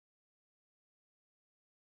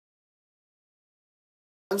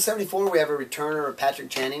174, we have a returner, Patrick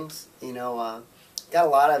Jennings. Got a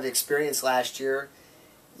lot of experience last year.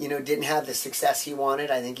 Didn't have the success he wanted.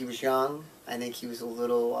 I think he was young. I think he was a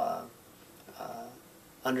little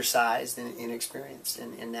undersized and inexperienced.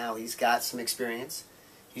 And now he's got some experience.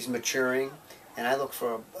 He's maturing. And I look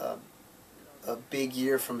for a big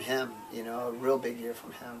year from him, a real big year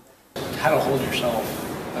from him. How to hold yourself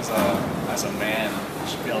as a man,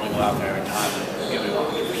 just be able to go out there every time and give it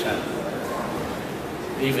 100%.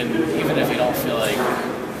 Even if you don't feel like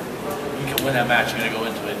you can win that match, you're going to go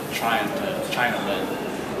into it trying to win.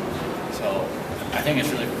 So I think it's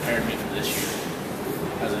really prepared me for this year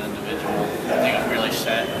as an individual. I think I'm really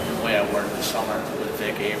set in the way I worked this summer with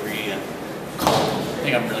Vic, Avery, and Cole. I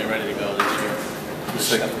think I'm really ready to go this year.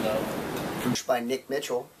 Step it up. Coached by Nick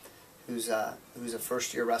Mitchell, who's a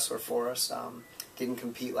first-year wrestler for us. Didn't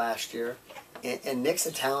compete last year, and Nick's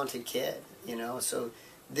a talented kid. So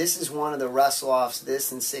this is one of the wrestle-offs,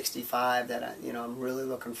 this and 65, that I'm really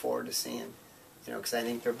looking forward to seeing. Because I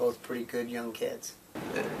think they're both pretty good young kids.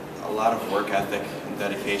 A lot of work ethic and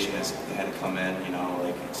dedication has had to come in.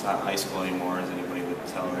 Like it's not high school anymore, as anybody would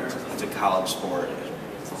tell. It's a college sport.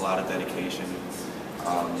 It's a lot of dedication.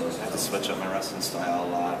 I have to switch up my wrestling style a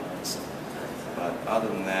lot. But other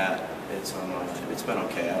than that, it's been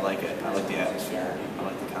okay. I like it. I like the atmosphere. I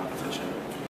like the competition.